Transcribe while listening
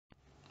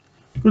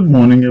Good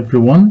morning,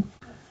 everyone.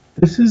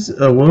 This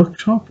is a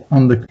workshop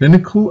on the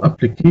clinical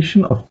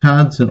application of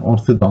TADS in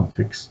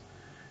orthodontics.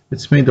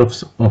 It's made of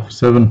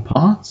 7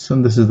 parts,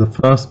 and this is the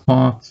first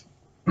part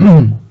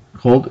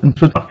called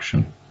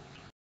Introduction.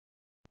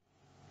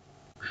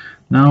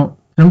 Now,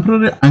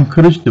 temporary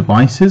anchorage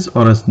devices,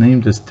 or as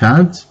named as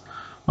TADS,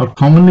 are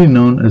commonly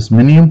known as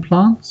mini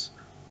implants.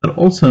 They're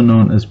also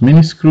known as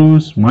mini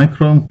screws,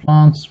 micro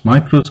implants,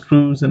 micro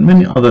screws, and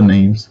many other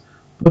names,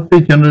 but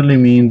they generally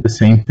mean the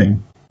same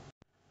thing.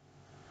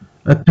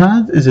 A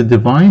TAD is a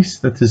device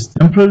that is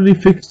temporarily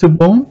fixed to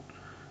bone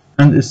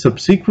and is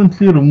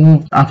subsequently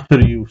removed after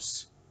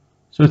use.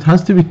 So it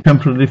has to be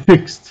temporarily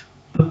fixed.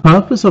 The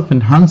purpose of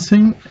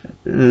enhancing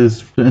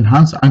is to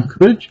enhance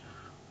anchorage,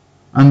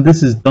 and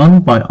this is done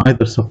by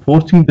either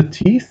supporting the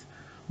teeth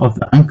of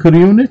the anchor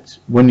unit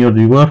when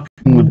you're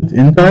working with it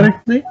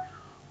indirectly,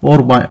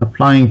 or by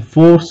applying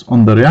force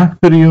on the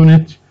reactor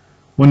unit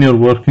when you're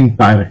working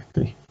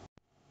directly.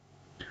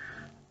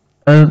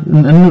 A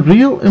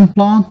real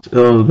implant,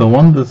 the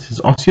one that is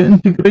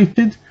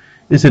osseointegrated,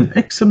 is an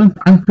excellent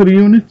anchor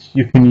unit.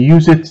 You can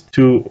use it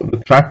to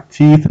retract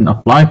teeth and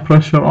apply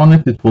pressure on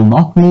it. It will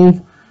not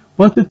move,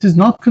 but it is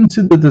not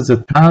considered as a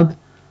TAD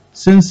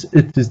since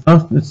it's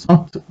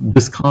not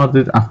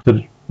discarded after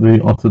the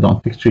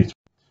orthodontic treatment.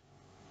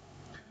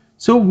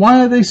 So why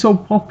are they so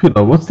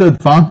popular? What's the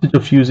advantage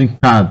of using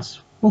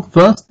TADs? Well,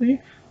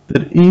 firstly,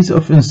 their ease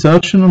of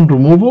insertion and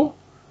removal.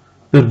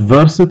 They're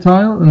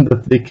versatile in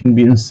that they can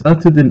be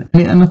inserted in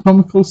any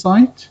anatomical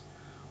site,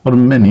 or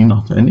many,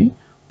 not any.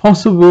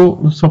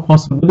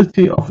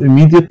 Possibility of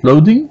immediate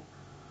loading,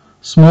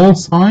 small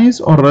size,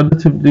 or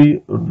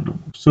relatively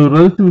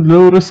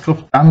low risk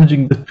of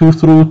damaging the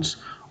tooth roots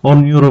or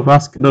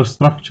neurovascular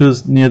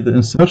structures near the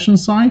insertion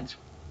site.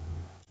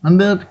 And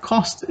their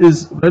cost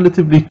is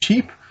relatively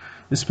cheap,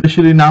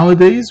 especially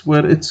nowadays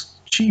where it's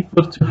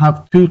cheaper to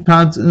have 2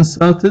 TADs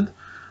inserted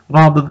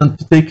rather than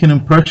to take an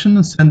impression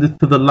and send it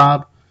to the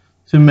lab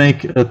to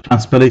make a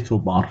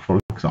transpalatal bar, for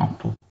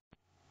example.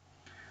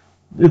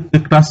 The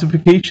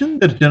classification,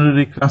 they're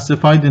generally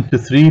classified into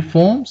 3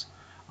 forms,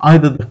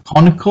 either the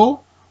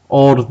conical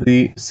or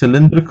the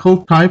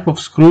cylindrical type of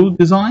screw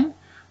design,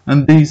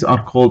 and these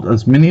are called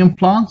as mini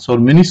implants or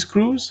mini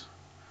screws.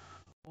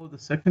 Or the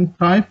second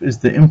type is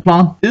the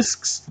implant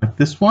discs, like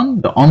this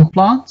one, the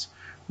on-plants,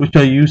 which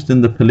are used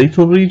in the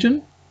palatal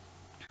region.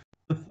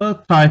 The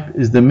third type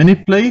is the mini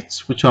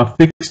plates, which are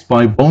fixed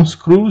by bone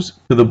screws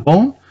to the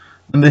bone,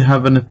 and they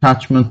have an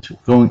attachment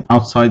going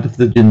outside of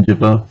the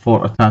gingiva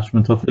for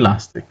attachment of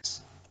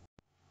elastics.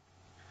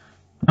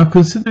 Now,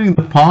 considering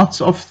the parts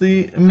of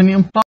the mini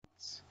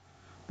implants,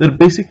 they're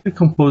basically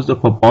composed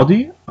of a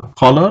body, a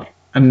collar,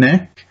 a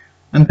neck,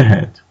 and a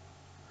head.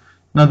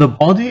 Now, the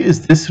body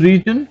is this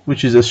region,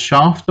 which is a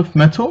shaft of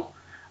metal,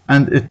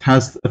 and it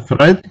has a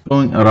thread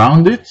going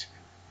around it,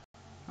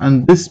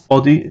 and this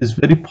body is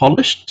very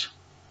polished.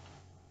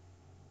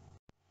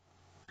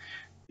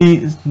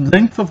 The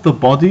length of the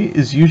body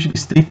is usually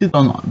stated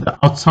on the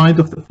outside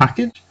of the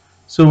package.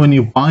 So when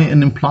you buy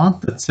an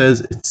implant that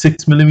says it's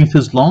 6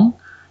 millimeters long,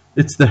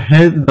 it's the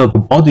head, the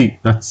body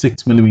that's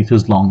 6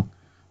 millimeters long,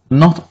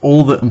 not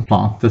all the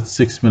implant that's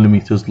 6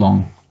 millimeters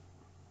long.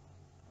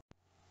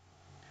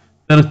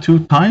 There are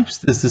 2 types.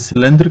 There's the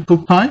cylindrical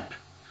type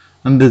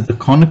and there's the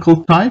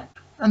conical type,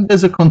 and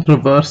there's a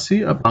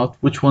controversy about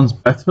which one's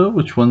better,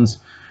 which one's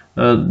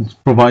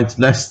provides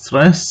less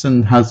stress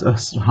and has a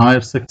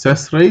higher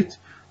success rate,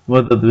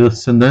 whether the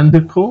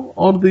cylindrical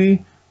or the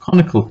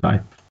conical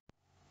type.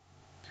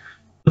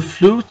 The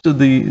flute,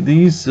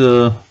 these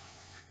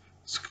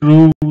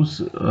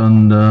screws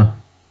and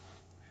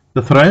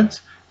the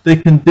threads, they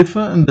can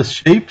differ in the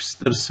shapes.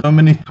 There's so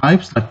many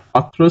types like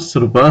buttress,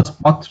 reverse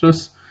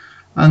buttress,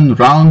 and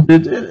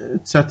rounded,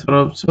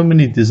 etc. So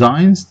many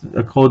designs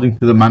according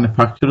to the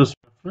manufacturer's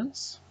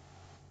preference.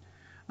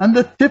 And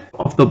the tip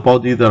of the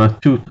body, there are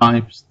 2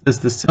 types. There's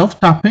the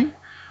self-tapping,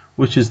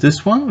 which is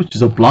this one, which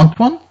is a blunt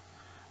one,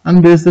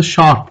 and there's the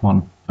sharp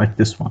one, like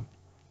this one.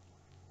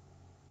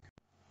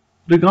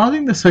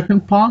 Regarding the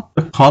second part,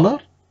 the collar,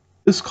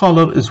 this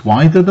collar is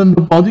wider than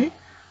the body,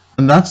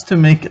 and that's to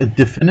make a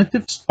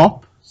definitive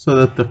stop so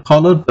that the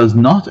collar does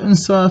not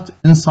insert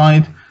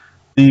inside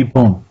the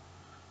bone.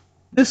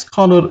 This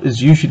collar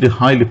is usually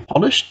highly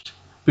polished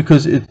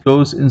because it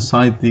goes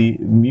inside the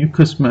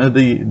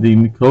the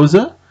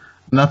mucosa,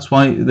 and that's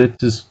why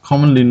it is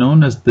commonly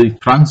known as the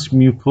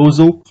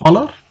transmucosal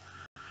collar.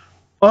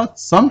 But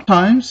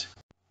sometimes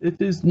it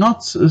is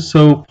not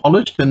so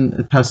polished and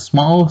it has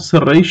small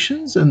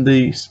serrations, and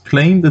they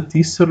claim that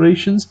these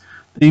serrations,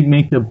 they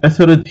make a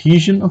better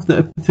adhesion of the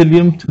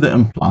epithelium to the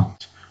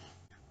implant.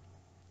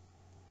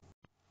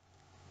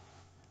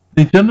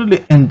 They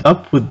generally end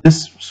up with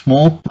this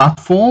small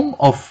platform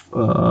of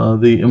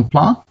the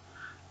implant,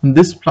 and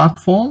this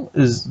platform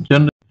is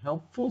generally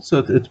helpful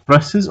so that it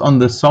presses on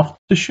the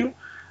soft tissue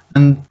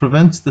and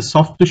prevents the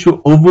soft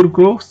tissue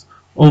overgrowth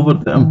over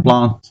the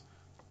implant.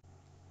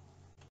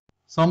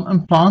 Some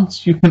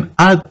implants, you can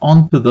add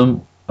onto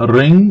them a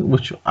ring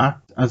which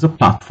acts as a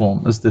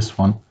platform, as this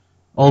one.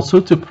 also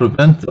to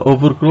prevent the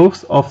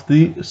overgrowth of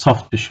the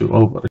soft tissue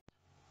over it.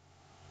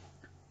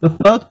 The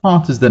third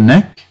part is the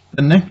neck.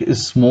 The neck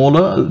is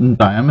smaller in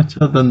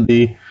diameter than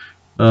the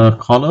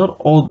collar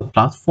or the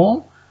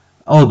platform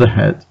or the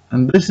head,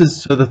 and this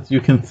is so that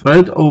you can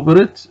thread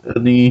over it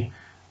any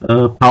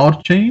power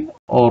chain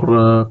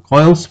or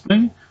coil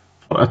spring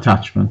for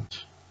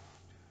attachment.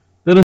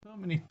 There are so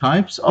many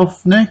types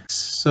of necks,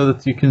 so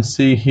that you can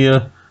see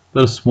here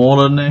there are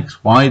smaller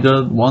necks,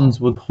 wider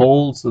ones with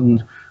holes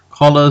and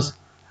collars.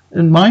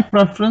 In my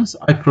preference,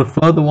 I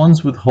prefer the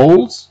ones with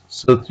holes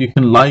so that you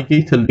can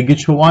ligate a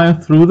ligature wire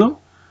through them.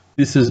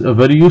 This is a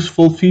very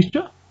useful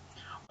feature.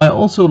 I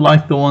also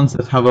like the ones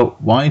that have a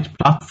wide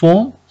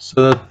platform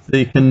so that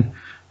they can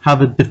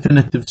have a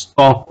definitive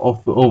stop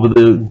over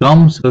the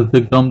gum so that the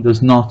gum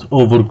does not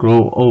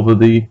overgrow over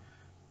the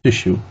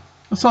tissue.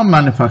 Some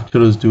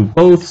manufacturers do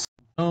both, some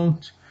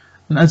don't.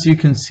 And as you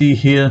can see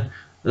here,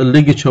 the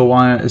ligature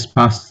wire is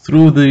passed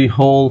through the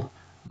hole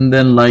and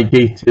then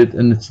ligated,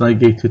 and it's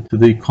ligated to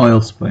the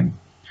coil spring.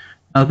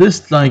 Now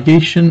this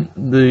ligation,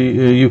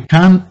 you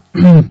can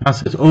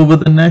pass it over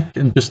the neck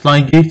and just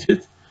ligate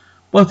it,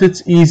 but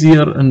it's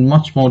easier and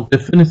much more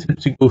definitive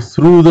to go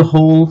through the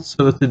hole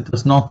so that it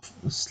does not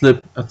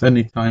slip at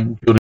any time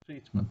during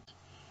treatment.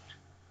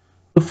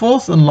 The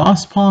fourth and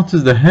last part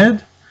is the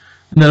head.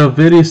 And there are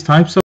various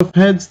types of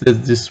heads.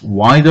 There's this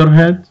wider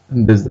head,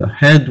 and there's the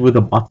head with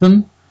a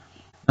button,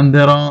 and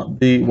there are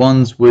the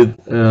ones with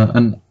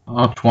an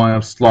arch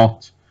wire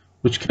slot,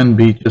 which can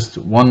be just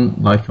one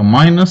like a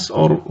minus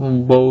or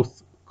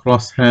both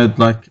cross head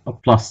like a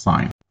plus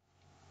sign.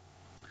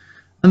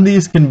 And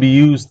these can be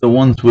used, the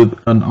ones with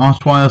an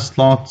arch wire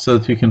slot, so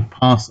that you can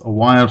pass a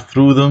wire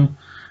through them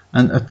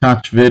and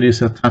attach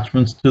various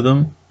attachments to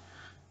them.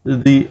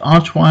 The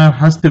arch wire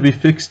has to be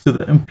fixed to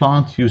the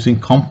implant using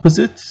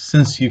composite,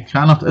 since you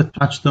cannot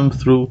attach them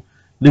through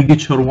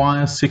ligature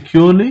wires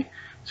securely,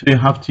 so you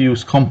have to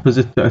use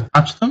composite to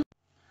attach them.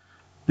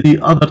 The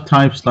other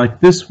types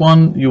like this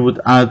one, you would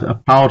add a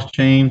power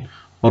chain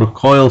or a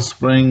coil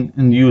spring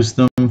and use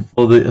them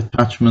for the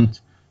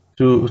attachment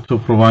to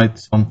provide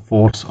some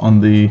force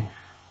on the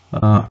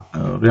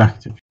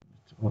reactive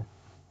unit.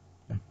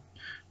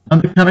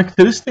 And the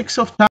characteristics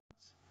of that,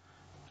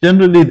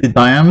 generally the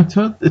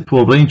diameter, it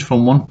will range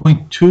from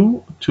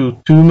 1.2 to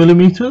 2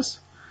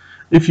 millimeters.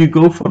 If you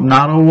go for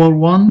narrower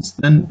ones,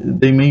 then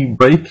they may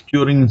break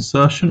during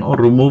insertion or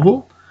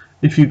removal.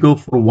 If you go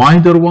for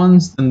wider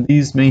ones, then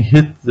these may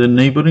hit the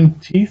neighboring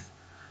teeth.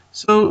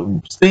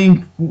 So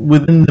staying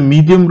within the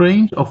medium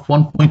range of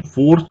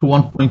 1.4 to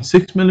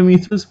 1.6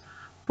 millimeters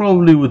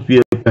probably would be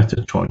a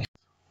better choice.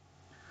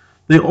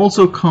 They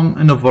also come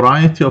in a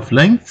variety of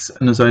lengths,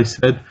 and as I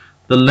said,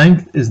 the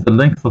length is the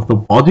length of the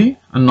body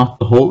and not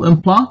the whole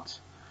implant.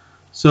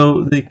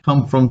 So they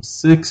come from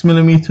 6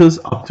 millimeters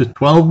up to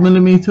 12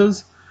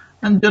 millimeters,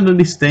 and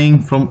generally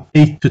staying from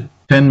 8 to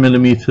 10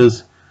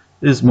 millimeters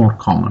is more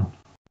common.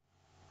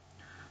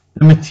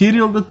 The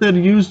material that they're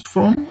used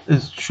from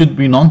should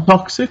be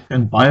non-toxic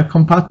and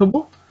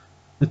biocompatible.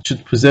 It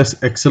should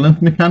possess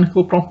excellent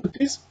mechanical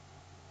properties.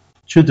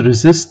 It should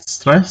resist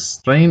stress,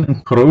 strain,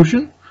 and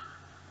corrosion.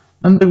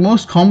 And the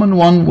most common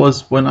one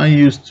was when I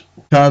used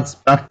pads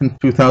back in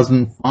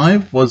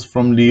 2005 was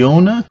from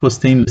Leona. It was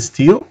stainless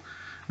steel,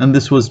 and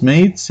this was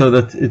made so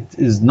that it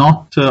is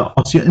not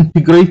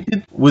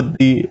osseointegrated with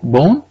the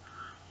bone,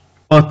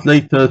 but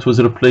later it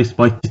was replaced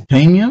by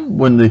titanium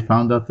when they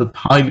found out that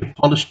highly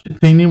polished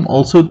titanium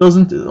also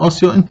doesn't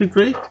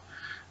osseointegrate,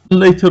 and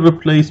later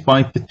replaced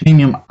by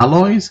titanium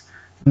alloys,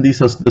 and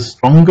these are the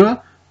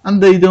stronger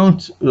and they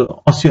don't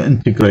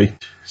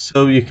osseointegrate.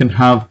 So you can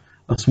have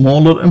a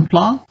smaller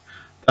implant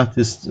that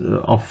is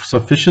of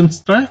sufficient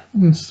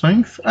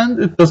strength and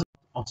it doesn't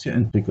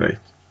osseointegrate.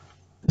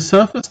 The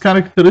surface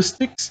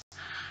characteristics,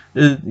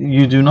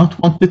 you do not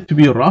want it to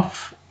be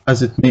rough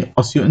as it may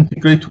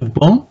osseointegrate with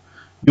bone.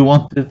 You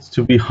want it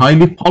to be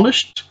highly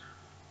polished.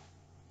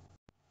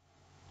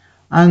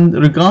 And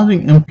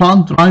regarding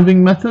implant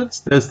driving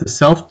methods, there's the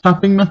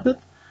self-tapping method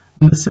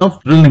and the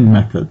self-drilling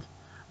method.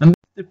 And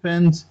this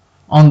depends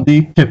on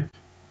the tip,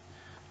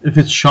 if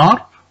it's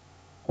sharp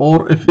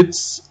or if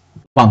it's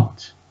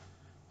blunt.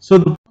 So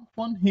the blunt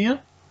one here,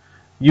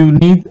 you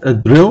need a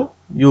drill.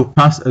 You'll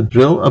pass a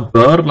drill, a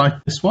burr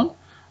like this one,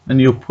 and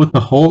you put a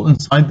hole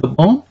inside the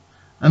bone,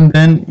 and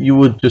then you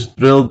would just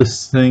drill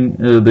this thing,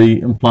 the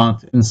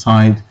implant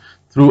inside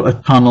through a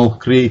tunnel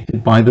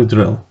created by the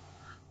drill.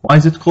 Why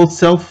is it called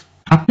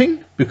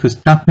self-tapping? Because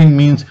tapping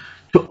means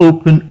to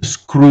open a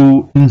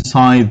screw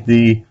inside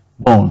the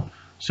bone.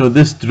 So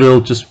this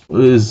drill just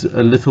is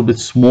a little bit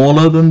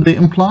smaller than the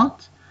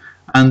implant,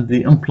 and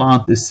the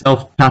implant is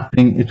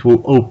self-tapping. It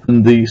will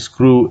open the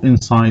screw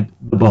inside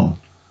the bone.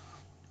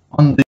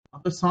 On the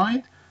other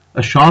side,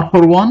 a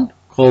sharper one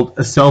called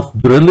a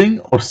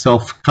self-drilling or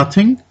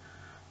self-cutting.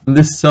 And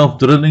this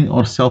self-drilling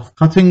or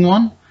self-cutting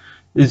one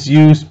is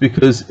used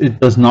because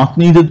it does not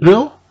need a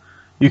drill.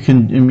 You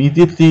can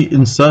immediately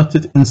insert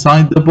it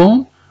inside the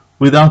bone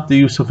without the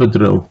use of a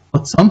drill.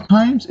 But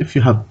sometimes if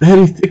you have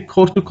very thick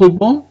cortical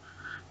bone,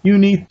 you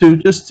need to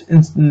just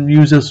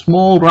use a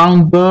small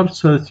round burr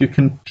so that you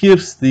can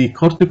pierce the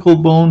cortical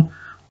bone.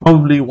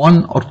 Probably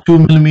 1 or 2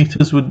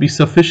 millimeters would be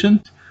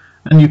sufficient,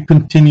 and you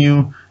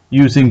continue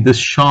using this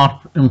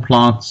sharp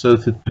implant so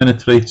that it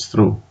penetrates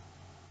through.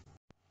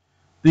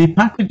 The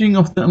packaging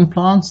of the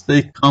implants,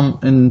 they come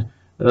in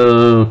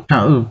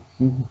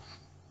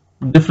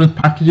different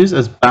packages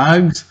as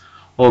bags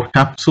or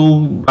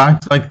capsule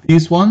bags like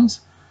these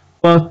ones,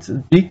 but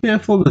be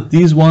careful that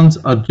these ones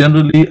are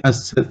generally,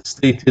 as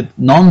stated,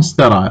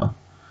 non-sterile.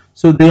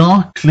 So they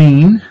are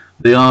clean,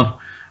 they are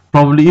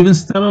probably even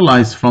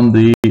sterilized from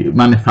the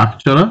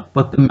manufacturer,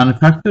 but the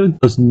manufacturer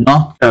does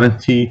not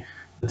guarantee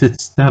that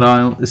it's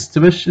sterile,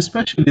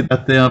 especially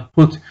that they are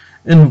put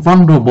in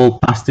vulnerable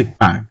plastic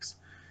bags.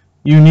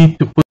 You need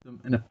to put them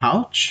in a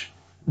pouch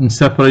and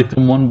separate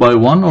them one by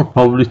one, or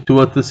probably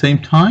 2 at the same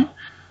time,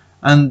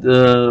 and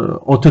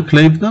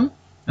autoclave them,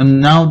 and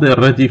now they're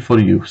ready for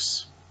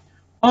use.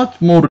 But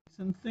more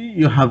recently,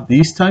 you have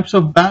these types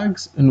of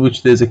bags in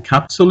which there's a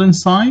capsule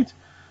inside,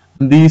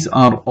 and these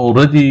are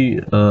already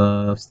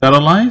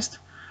sterilized.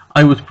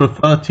 I would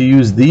prefer to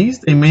use these.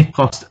 They may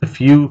cost a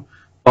few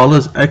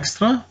dollars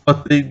extra,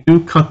 but they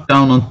do cut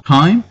down on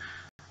time,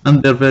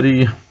 and they're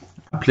very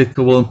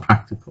applicable and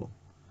practical.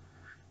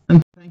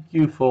 And thank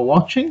you for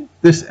watching.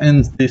 This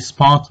ends this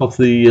part of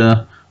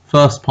the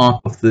first part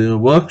of the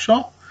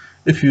workshop.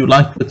 If you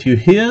like what you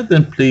hear,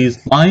 then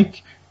please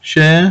like,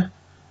 share,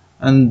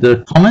 and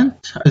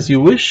comment as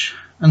you wish,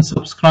 and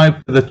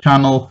subscribe to the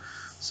channel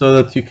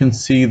so that you can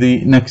see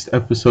the next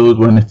episode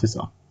when it is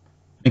up.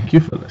 Thank you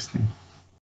for listening.